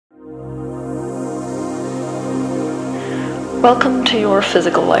Welcome to your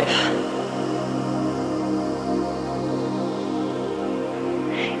physical life.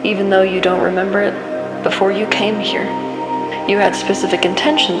 Even though you don't remember it, before you came here, you had specific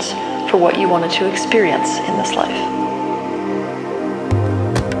intentions for what you wanted to experience in this life.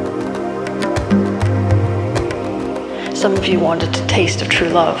 Some of you wanted to taste of true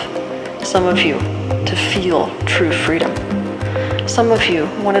love. Some of you to feel true freedom. Some of you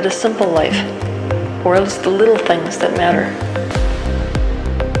wanted a simple life, or else the little things that matter.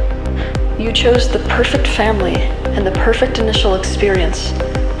 You chose the perfect family and the perfect initial experience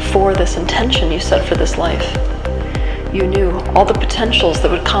for this intention you set for this life. You knew all the potentials that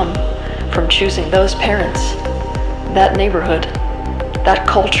would come from choosing those parents, that neighborhood, that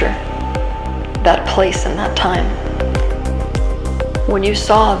culture, that place and that time. When you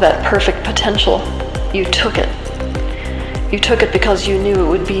saw that perfect potential, you took it. You took it because you knew it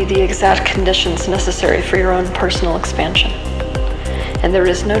would be the exact conditions necessary for your own personal expansion. And there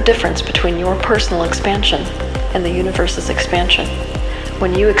is no difference between your personal expansion and the universe's expansion.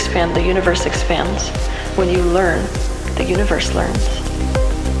 When you expand, the universe expands. When you learn, the universe learns.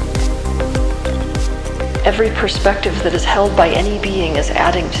 Every perspective that is held by any being is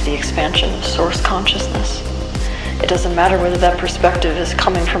adding to the expansion of source consciousness. It doesn't matter whether that perspective is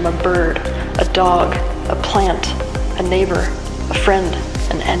coming from a bird, a dog, a plant, a neighbor, a friend,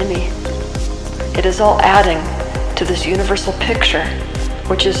 an enemy. It is all adding to this universal picture,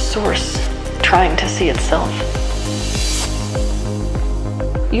 which is Source trying to see itself.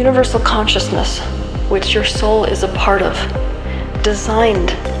 Universal consciousness, which your soul is a part of, designed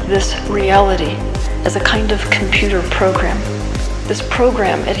this reality as a kind of computer program. This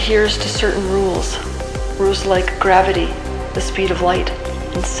program adheres to certain rules like gravity, the speed of light,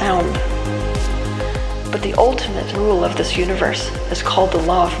 and sound. But the ultimate rule of this universe is called the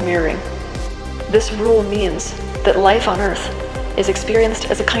law of mirroring. This rule means that life on Earth is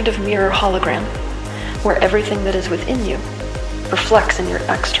experienced as a kind of mirror hologram, where everything that is within you reflects in your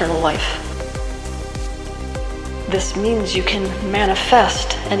external life. This means you can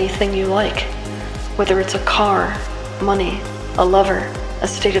manifest anything you like, whether it's a car, money, a lover, a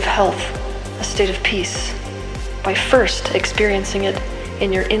state of health, a state of peace, by first experiencing it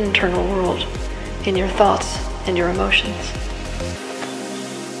in your internal world, in your thoughts and your emotions.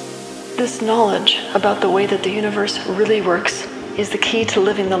 This knowledge about the way that the universe really works is the key to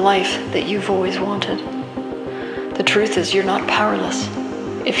living the life that you've always wanted. The truth is, you're not powerless.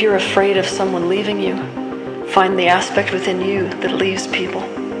 If you're afraid of someone leaving you, find the aspect within you that leaves people.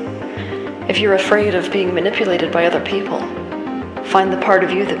 If you're afraid of being manipulated by other people, find the part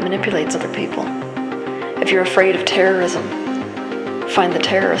of you that manipulates other people. If you're afraid of terrorism, find the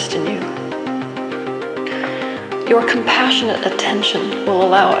terrorist in you. Your compassionate attention will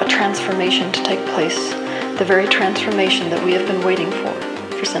allow a transformation to take place, the very transformation that we have been waiting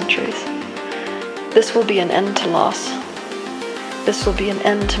for centuries. This will be an end to loss. This will be an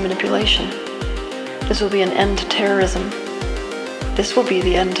end to manipulation. This will be an end to terrorism. This will be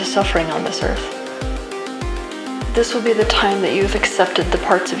the end to suffering on this earth. This will be the time that you have accepted the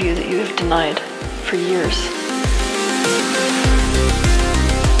parts of you that you have denied for years.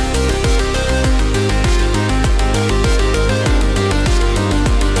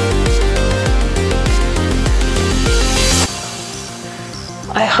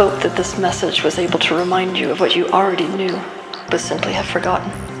 I hope that this message was able to remind you of what you already knew, but simply have forgotten.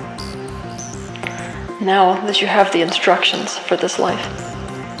 Now that you have the instructions for this life,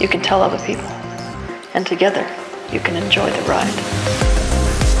 you can tell other people, and together you can enjoy the ride.